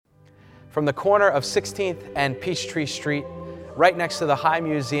From the corner of 16th and Peachtree Street, right next to the High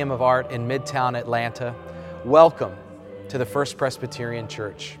Museum of Art in Midtown Atlanta, welcome to the First Presbyterian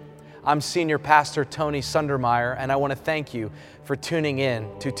Church. I'm Senior Pastor Tony Sundermeyer, and I want to thank you for tuning in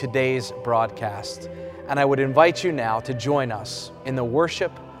to today's broadcast. And I would invite you now to join us in the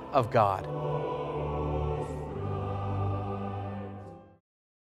worship of God.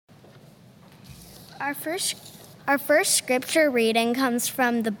 Our first scripture reading comes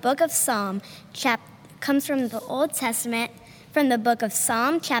from the book of Psalm, comes from the Old Testament, from the book of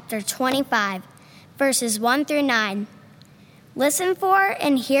Psalm, chapter 25, verses 1 through 9. Listen for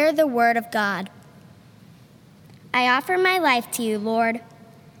and hear the word of God. I offer my life to you, Lord.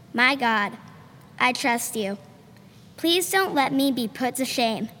 My God, I trust you. Please don't let me be put to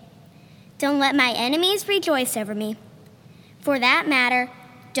shame. Don't let my enemies rejoice over me. For that matter,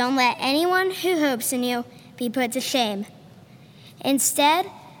 don't let anyone who hopes in you be put to shame. Instead,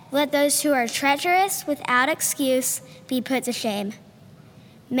 let those who are treacherous without excuse be put to shame.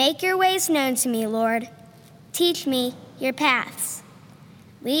 Make your ways known to me, Lord. Teach me your paths.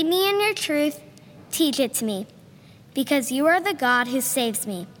 Lead me in your truth. Teach it to me, because you are the God who saves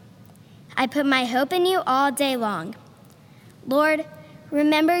me. I put my hope in you all day long. Lord,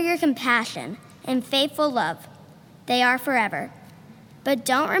 remember your compassion and faithful love. They are forever. But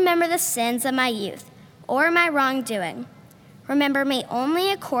don't remember the sins of my youth or my wrongdoing. Remember me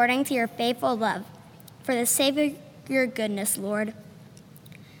only according to your faithful love, for the sake of your goodness, Lord.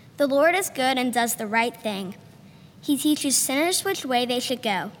 The Lord is good and does the right thing. He teaches sinners which way they should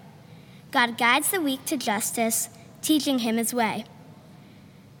go. God guides the weak to justice, teaching him his way.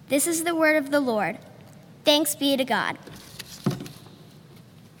 This is the word of the Lord. Thanks be to God.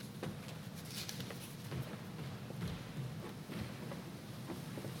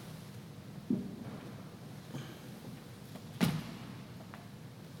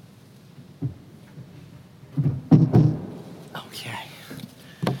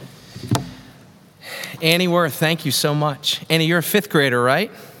 Annie Worth, thank you so much. Annie, you're a fifth grader, right?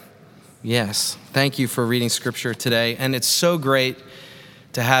 Yes. Thank you for reading scripture today. And it's so great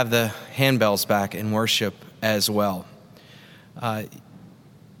to have the handbells back in worship as well.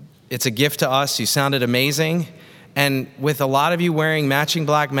 It's a gift to us. You sounded amazing. And with a lot of you wearing matching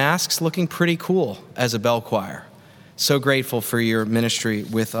black masks, looking pretty cool as a bell choir. So grateful for your ministry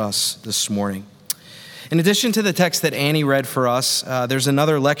with us this morning. In addition to the text that Annie read for us, there's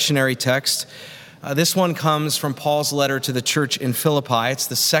another lectionary text. This one comes from Paul's letter to the church in Philippi. It's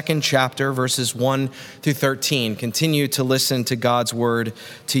the second chapter, verses 1 through 13. Continue to listen to God's word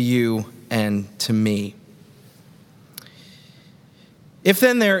to you and to me. If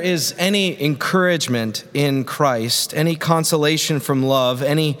then there is any encouragement in Christ, any consolation from love,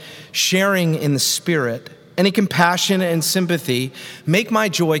 any sharing in the Spirit, any compassion and sympathy, make my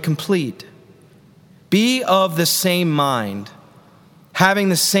joy complete. Be of the same mind, having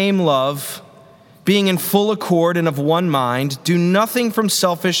the same love, being in full accord and of one mind. Do nothing from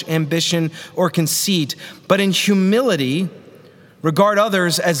selfish ambition or conceit, but in humility regard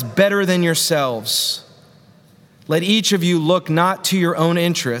others as better than yourselves. Let each of you look not to your own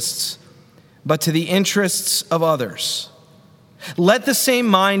interests, but to the interests of others. Let the same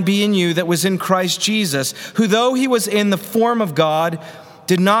mind be in you that was in Christ Jesus, who though he was in the form of God,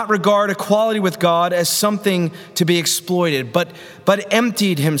 did not regard equality with God as something to be exploited, but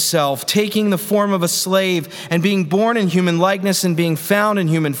emptied himself, taking the form of a slave, and being born in human likeness and being found in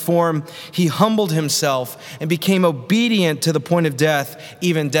human form, he humbled himself and became obedient to the point of death,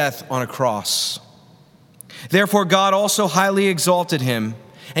 even death on a cross. Therefore God also highly exalted him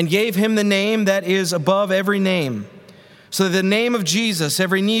and gave him the name that is above every name, so that the name of Jesus,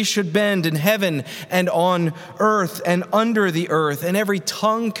 every knee should bend in heaven and on earth and under the earth, and every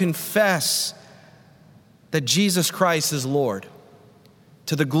tongue confess that Jesus Christ is Lord,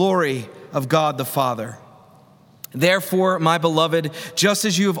 to the glory of God the Father. Therefore, my beloved, just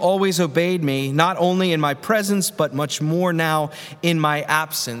as you have always obeyed me, not only in my presence, but much more now in my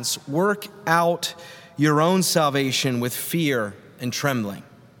absence, work out your own salvation with fear and trembling.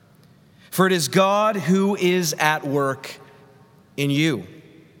 For it is God who is at work in you,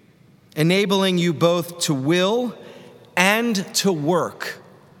 enabling you both to will and to work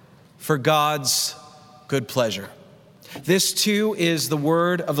for God's good pleasure. This too is the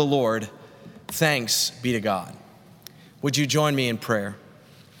word of the Lord. Thanks be to God. Would you join me in prayer?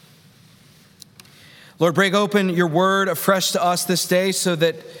 Lord, break open your word afresh to us this day so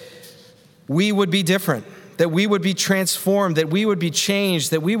that we would be different, that we would be transformed, that we would be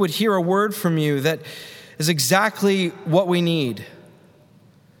changed, that we would hear a word from you that is exactly what we need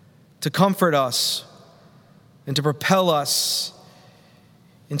to comfort us and to propel us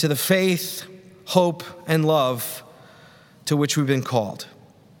into the faith, hope, and love to which we've been called.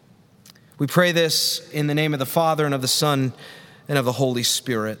 We pray this in the name of the Father, and of the Son, and of the Holy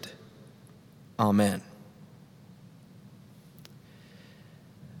Spirit. Amen.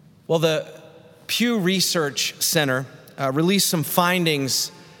 Well, the Pew Research Center released some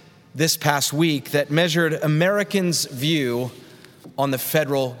findings this past week that measured Americans' view on the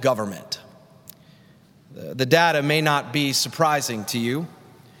federal government. The data may not be surprising to you.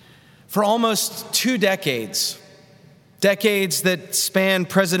 For almost 2 decades that span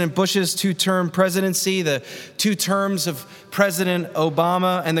President Bush's 2-term presidency, the 2 terms of President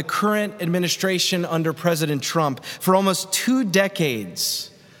Obama, and the current administration under President Trump, for almost 2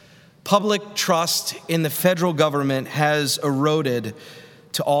 decades, public trust in the federal government has eroded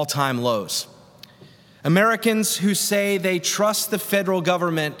to all-time lows. Americans who say they trust the federal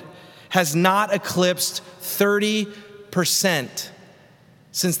government has not eclipsed 30%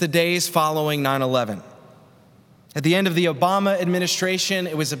 since the days following 9/11. At the end of the Obama administration,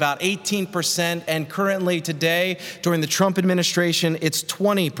 it was about 18%, and currently today, during the Trump administration, it's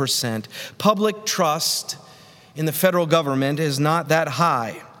 20%. Public trust in the federal government is not that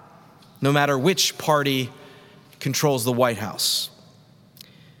high, no matter which party controls the White House.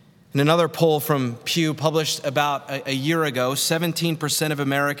 In another poll from Pew published about a year ago, 17% of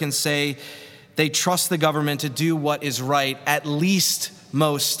Americans say they trust the government to do what is right at least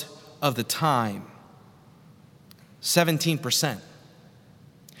most of the time. 17%.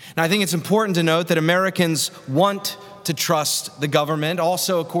 Now, I think it's important to note that Americans want to trust the government.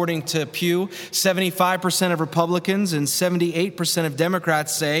 Also, according to Pew, 75% of Republicans and 78% of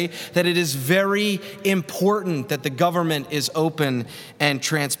Democrats say that it is very important that the government is open and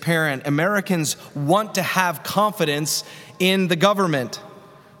transparent. Americans want to have confidence in the government.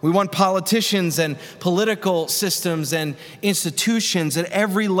 We want politicians and political systems and institutions at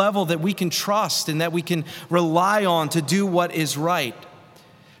every level that we can trust and that we can rely on to do what is right.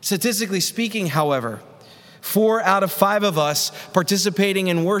 Statistically speaking, however, 4 out of 5 of us participating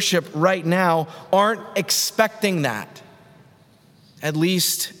in worship right now aren't expecting that, at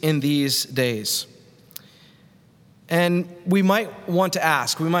least in these days. And we might want to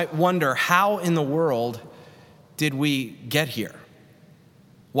ask, we might wonder, how in the world did we get here?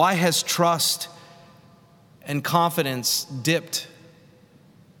 Why has trust and confidence dipped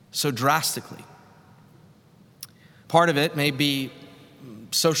so drastically? Part of it may be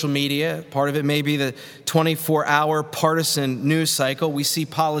social media. Part of it may be the 24-hour partisan news cycle. We see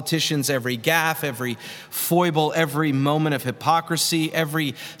politicians every gaffe, every foible, every moment of hypocrisy,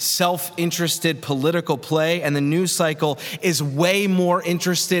 every self-interested political play, and the news cycle is way more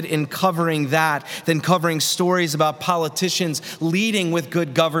interested in covering that than covering stories about politicians leading with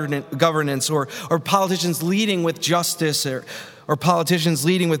good governance or politicians leading with justice or politicians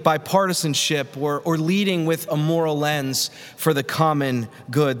leading with bipartisanship or leading with a moral lens for the common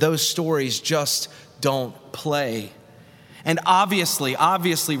good. Those stories just don't play. And obviously,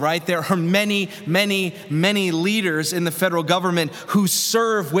 right, there are many leaders in the federal government who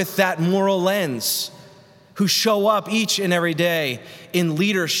serve with that moral lens, who show up each and every day in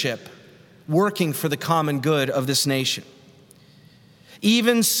leadership, working for the common good of this nation.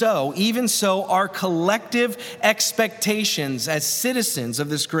 Even so, our collective expectations as citizens of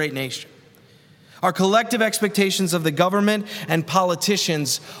this great nation, our collective expectations of the government and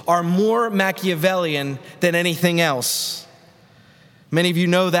politicians are more Machiavellian than anything else. Many of you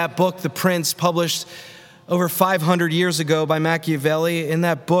know that book, The Prince, published over 500 years ago by Machiavelli. In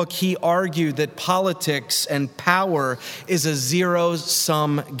that book, he argued that politics and power is a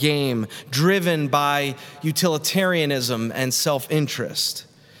zero-sum game driven by utilitarianism and self-interest.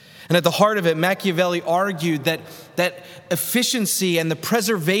 And at the heart of it, Machiavelli argued that efficiency and the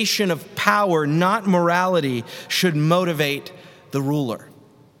preservation of power, not morality, should motivate the ruler.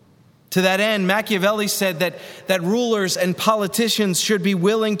 To that end, Machiavelli said that rulers and politicians should be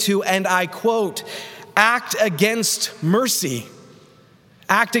willing to, and I quote, act against mercy,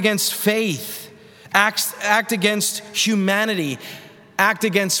 act against faith, act against humanity, act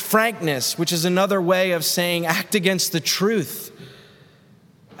against frankness, which is another way of saying act against the truth,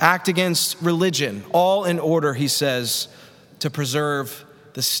 act against religion, all in order, he says, to preserve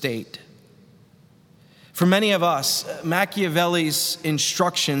the state. For many of us, Machiavelli's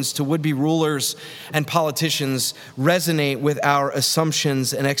instructions to would-be rulers and politicians resonate with our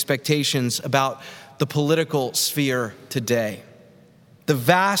assumptions and expectations about the political sphere today. The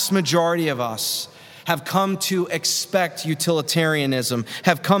vast majority of us have come to expect utilitarianism,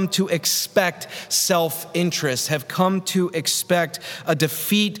 have come to expect self-interest, have come to expect a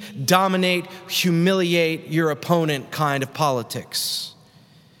defeat, dominate, humiliate your opponent kind of politics.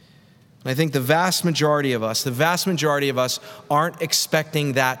 I think the vast majority of us aren't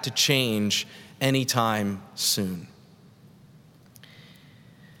expecting that to change anytime soon.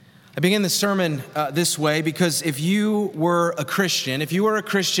 I begin the sermon this way because if you were a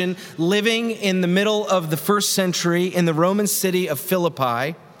Christian living in the middle of the first century in the Roman city of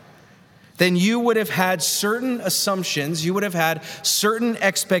Philippi, then you would have had certain assumptions, you would have had certain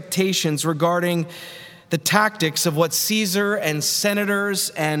expectations regarding the tactics of what Caesar and senators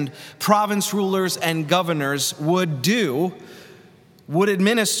and province rulers and governors would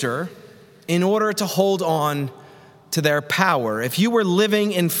administer in order to hold on to their power. If you were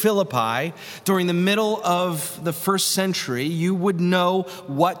living in Philippi during the middle of the first century, you would know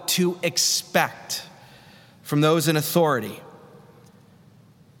what to expect from those in authority.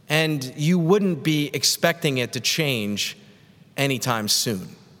 And you wouldn't be expecting it to change anytime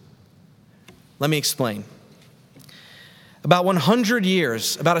soon. Let me explain. About 100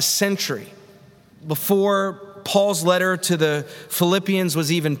 years, about a century before Paul's letter to the Philippians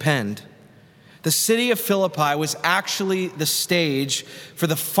was even penned, the city of Philippi was actually the stage for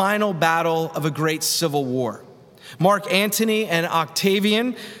the final battle of a great civil war. Mark Antony and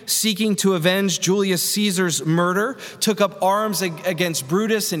Octavian, seeking to avenge Julius Caesar's murder, took up arms against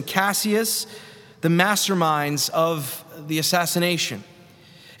Brutus and Cassius, the masterminds of the assassination.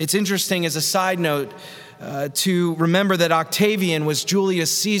 It's interesting as a side note to remember that Octavian was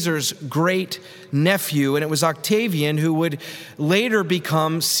Julius Caesar's great nephew, and it was Octavian who would later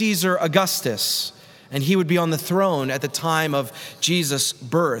become Caesar Augustus, and he would be on the throne at the time of Jesus'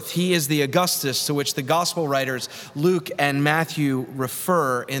 birth. He is the Augustus to which the gospel writers Luke and Matthew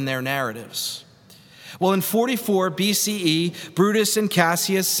refer in their narratives. Well, in 44 BCE, Brutus and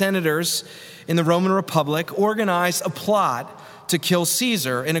Cassius, senators in the Roman Republic, organized a plot to kill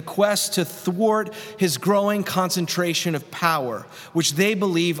Caesar in a quest to thwart his growing concentration of power, which they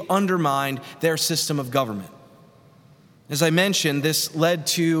believe undermined their system of government. As I mentioned, this led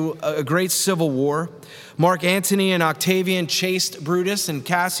to a great civil war. Mark Antony and Octavian chased Brutus and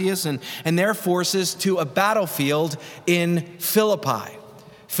Cassius and their forces to a battlefield in Philippi.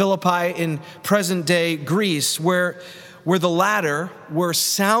 Philippi in present-day Greece, where the latter were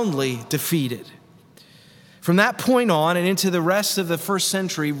soundly defeated. From that point on and into the rest of the first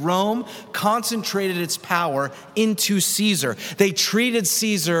century, Rome concentrated its power into Caesar. They treated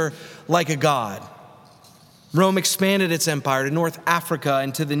Caesar like a god. Rome expanded its empire to North Africa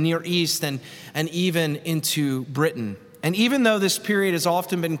and to the Near East and even into Britain. And even though this period has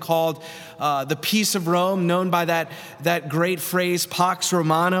often been called the Peace of Rome, known by that great phrase, Pax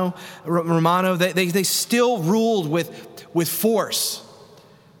Romana, they still ruled with force.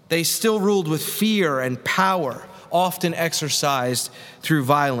 They still ruled with fear and power, often exercised through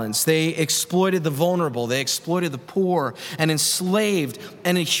violence. They exploited the vulnerable, they exploited the poor, and enslaved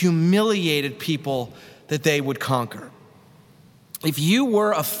and humiliated people that they would conquer. If you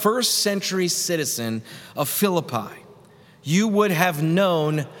were a first century citizen of Philippi, you would have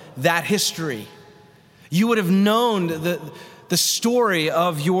known that history. You would have known the story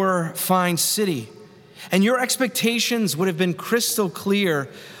of your fine city. And your expectations would have been crystal clear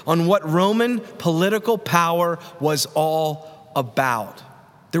on what Roman political power was all about.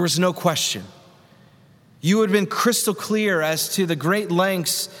 There was no question. You would have been crystal clear as to the great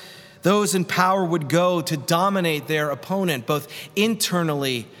lengths those in power would go to dominate their opponent, both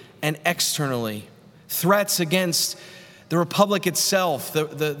internally and externally. Threats against the republic itself,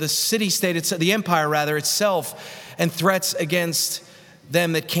 the city-state itself, the empire rather itself, and threats against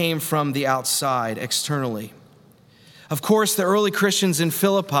them that came from the outside, externally. Of course, the early Christians in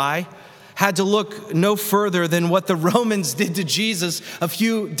Philippi had to look no further than what the Romans did to Jesus a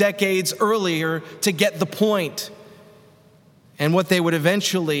few decades earlier to get the point, and what they would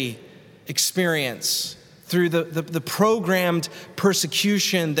eventually experience through the programmed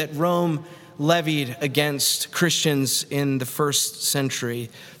persecution that Rome levied against Christians in the first century,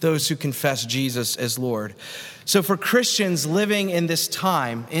 those who confess Jesus as Lord. So for Christians living in this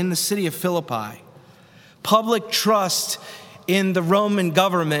time in the city of Philippi, public trust in the Roman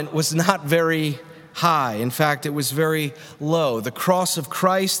government was not very high. In fact, it was very low. The cross of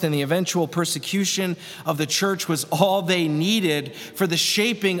Christ and the eventual persecution of the church was all they needed for the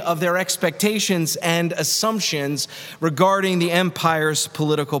shaping of their expectations and assumptions regarding the empire's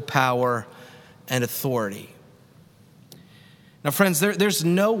political power and authority. Now, friends, there's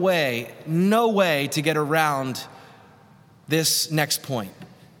no way to get around this next point.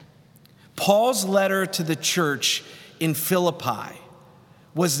 Paul's letter to the church in Philippi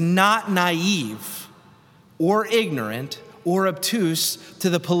was not naive or ignorant or obtuse to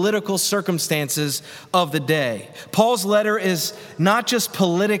the political circumstances of the day. Paul's letter is not just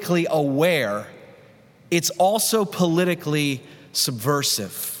politically aware, it's also politically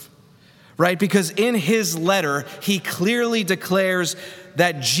subversive, right? Because in his letter, he clearly declares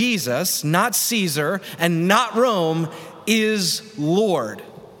that Jesus, not Caesar and not Rome, is Lord.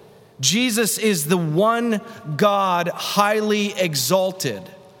 Jesus is the one God highly exalted,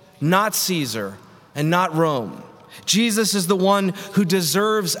 not Caesar and not Rome. Jesus is the one who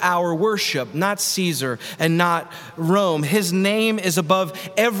deserves our worship, not Caesar and not Rome. His name is above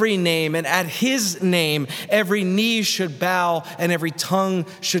every name, and at his name, every knee should bow and every tongue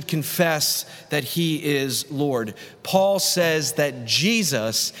should confess that he is Lord. Paul says that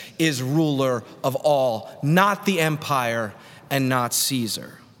Jesus is ruler of all, not the empire and not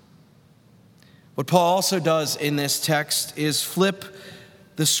Caesar. What Paul also does in this text is flip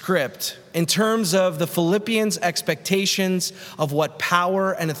the script in terms of the Philippians' expectations of what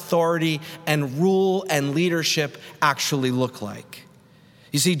power and authority and rule and leadership actually look like.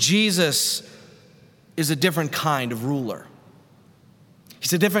 You see, Jesus is a different kind of ruler.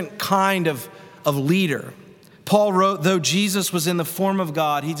 He's a different kind of leader. Paul wrote, though Jesus was in the form of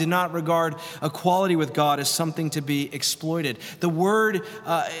God, he did not regard equality with God as something to be exploited.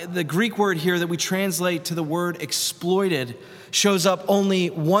 The Greek word here that we translate to the word exploited shows up only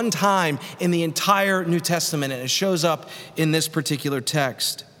one time in the entire New Testament, and it shows up in this particular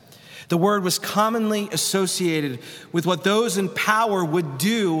text. The word was commonly associated with what those in power would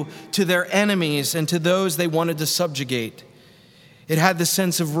do to their enemies and to those they wanted to subjugate. It had the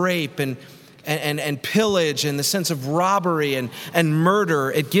sense of rape and pillage and the sense of robbery and murder.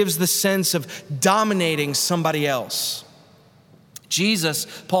 It gives the sense of dominating somebody else. Jesus,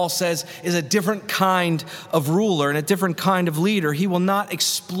 Paul says, is a different kind of ruler and a different kind of leader. He will not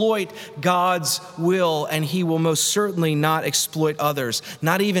exploit God's will, and he will most certainly not exploit others,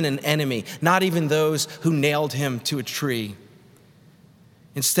 not even an enemy, not even those who nailed him to a tree.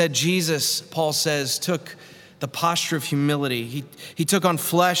 Instead, Jesus, Paul says, took the posture of humility. He took on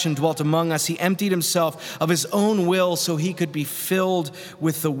flesh and dwelt among us. He emptied himself of his own will so he could be filled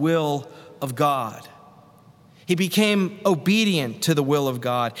with the will of God. He became obedient to the will of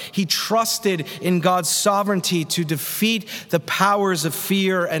God. He trusted in God's sovereignty to defeat the powers of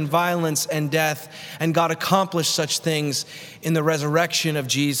fear and violence and death, and God accomplished such things in the resurrection of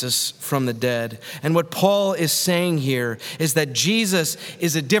Jesus from the dead. And what Paul is saying here is that Jesus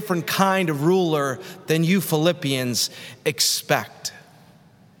is a different kind of ruler than you Philippians expect.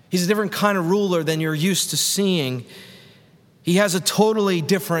 He's a different kind of ruler than you're used to seeing. He has a totally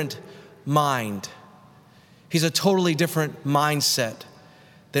different mind. He's a totally different mindset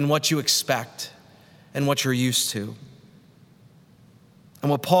than what you expect and what you're used to. And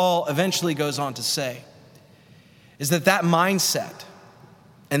what Paul eventually goes on to say is that mindset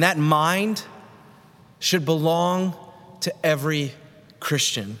and that mind should belong to every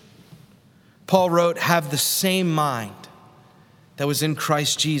Christian. Paul wrote, have the same mind that was in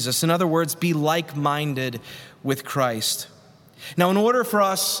Christ Jesus. In other words, be like-minded with Christ. Now, in order for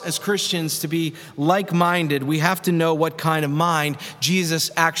us as Christians to be like-minded, we have to know what kind of mind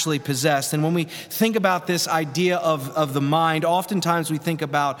Jesus actually possessed. And when we think about this idea of the mind, oftentimes we think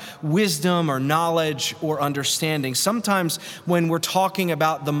about wisdom or knowledge or understanding. Sometimes when we're talking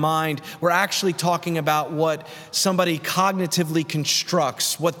about the mind, we're actually talking about what somebody cognitively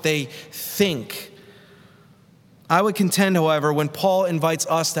constructs, what they think. I would contend, however, when Paul invites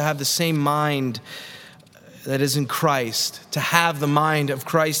us to have the same mind that is in Christ, to have the mind of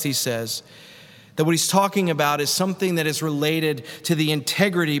Christ, he says, that what he's talking about is something that is related to the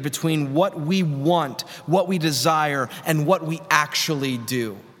integrity between what we want, what we desire, and what we actually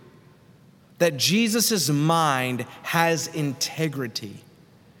do. That Jesus' mind has integrity.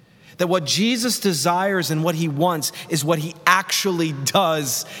 That what Jesus desires and what he wants is what he actually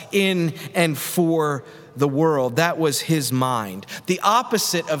does in and for the world. That was his mind. The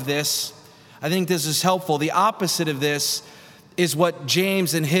opposite of this, I think this is helpful. The opposite of this is what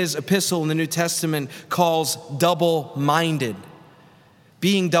James in his epistle in the New Testament calls double-minded.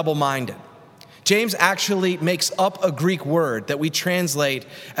 Being double-minded. James actually makes up a Greek word that we translate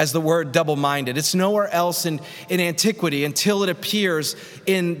as the word double-minded. It's nowhere else in antiquity until it appears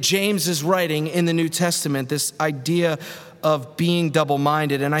in James's writing in the New Testament, this idea of being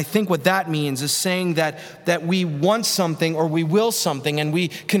double-minded. And I think what that means is saying that we want something or we will something and we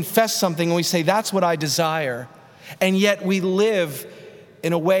confess something and we say, that's what I desire. And yet we live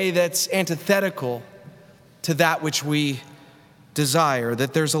in a way that's antithetical to that which we desire,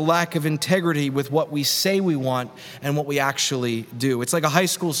 that there's a lack of integrity with what we say we want and what we actually do. It's like a high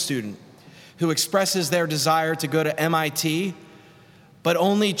school student who expresses their desire to go to MIT, but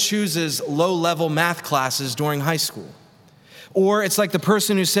only chooses low-level math classes during high school. Or it's like the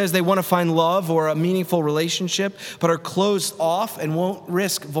person who says they want to find love or a meaningful relationship, but are closed off and won't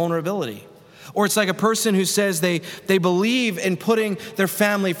risk vulnerability. Or it's like a person who says they believe in putting their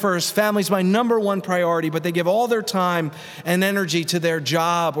family first. Family's my number one priority, but they give all their time and energy to their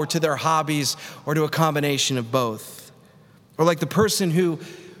job or to their hobbies or to a combination of both. Or like the person who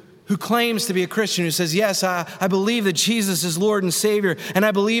claims to be a Christian, who says, yes, I believe that Jesus is Lord and Savior, and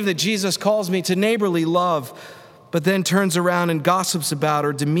I believe that Jesus calls me to neighborly love, but then turns around and gossips about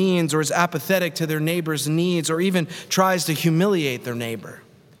or demeans or is apathetic to their neighbor's needs or even tries to humiliate their neighbor.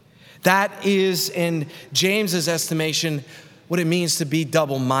 That is, in James's estimation, what it means to be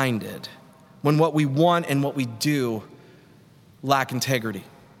double-minded, when what we want and what we do lack integrity.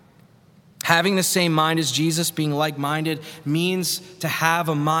 Having the same mind as Jesus, being like-minded, means to have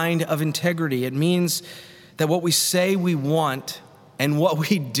a mind of integrity. It means that what we say we want and what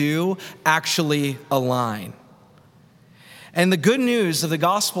we do actually align. And the good news of the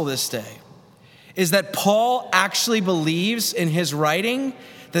gospel this day is that Paul actually believes in his writing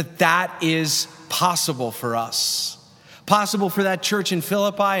that is possible for us. Possible for that church in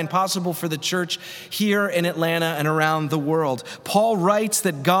Philippi and possible for the church here in Atlanta and around the world. Paul writes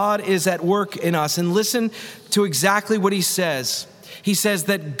that God is at work in us. And listen to exactly what he says. He says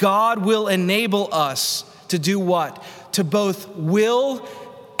that God will enable us to do what? To both will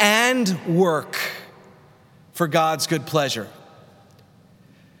and work for God's good pleasure.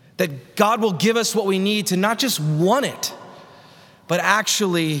 That God will give us what we need to not just want it, but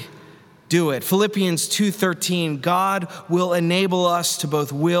actually do it. Philippians 2:13, God will enable us to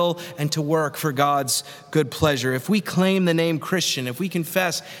both will and to work for God's good pleasure. If we claim the name Christian, if we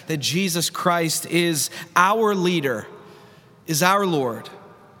confess that Jesus Christ is our leader, is our Lord,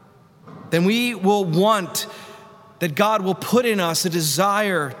 then we will want that God will put in us a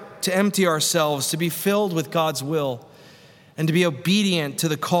desire to empty ourselves, to be filled with God's will, and to be obedient to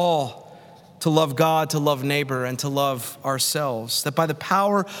the call to love God, to love neighbor, and to love ourselves. That by the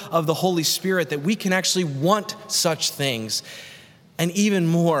power of the Holy Spirit, that we can actually want such things. And even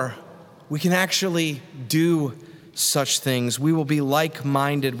more, we can actually do such things. We will be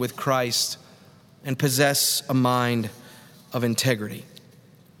like-minded with Christ and possess a mind of integrity.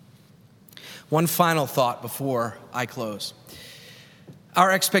 One final thought before I close.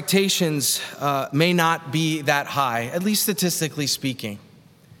 Our expectations may not be that high, at least statistically speaking.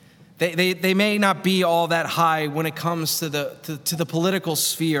 They may not be all that high when it comes to the political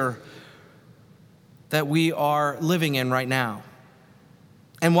sphere that we are living in right now.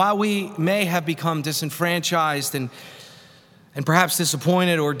 And while we may have become disenfranchised and perhaps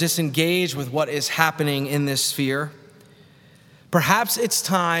disappointed or disengaged with what is happening in this sphere, perhaps it's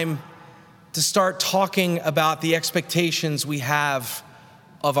time to start talking about the expectations we have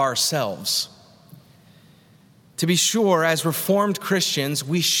of ourselves. To be sure, as Reformed Christians,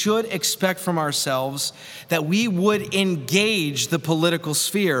 we should expect from ourselves that we would engage the political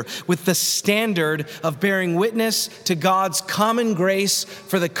sphere with the standard of bearing witness to God's common grace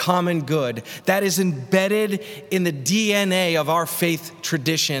for the common good. That is embedded in the DNA of our faith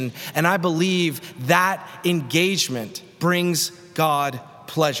tradition, and I believe that engagement brings God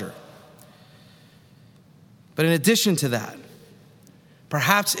pleasure. But in addition to that,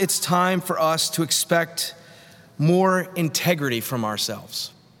 perhaps it's time for us to expect more integrity from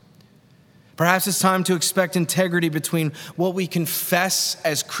ourselves. Perhaps it's time to expect integrity between what we confess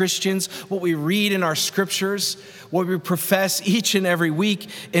as Christians, what we read in our scriptures, what we profess each and every week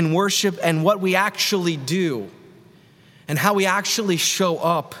in worship, and what we actually do, and how we actually show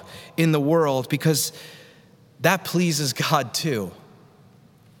up in the world, because that pleases God too.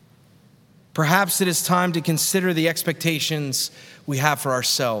 Perhaps it is time to consider the expectations we have for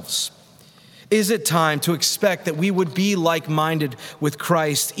ourselves. Is it time to expect that we would be like-minded with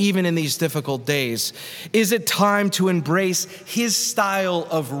Christ even in these difficult days? Is it time to embrace his style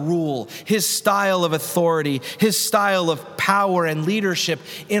of rule, his style of authority, his style of power and leadership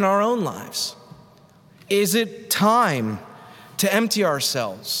in our own lives? Is it time to empty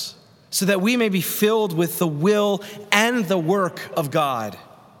ourselves so that we may be filled with the will and the work of God?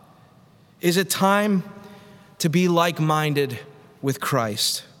 Is it time to be like-minded with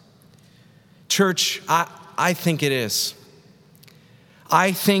Christ? Church, I think it is.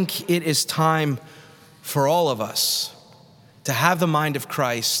 I think it is time for all of us to have the mind of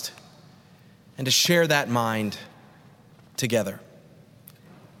Christ and to share that mind together.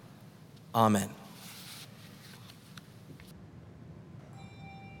 Amen.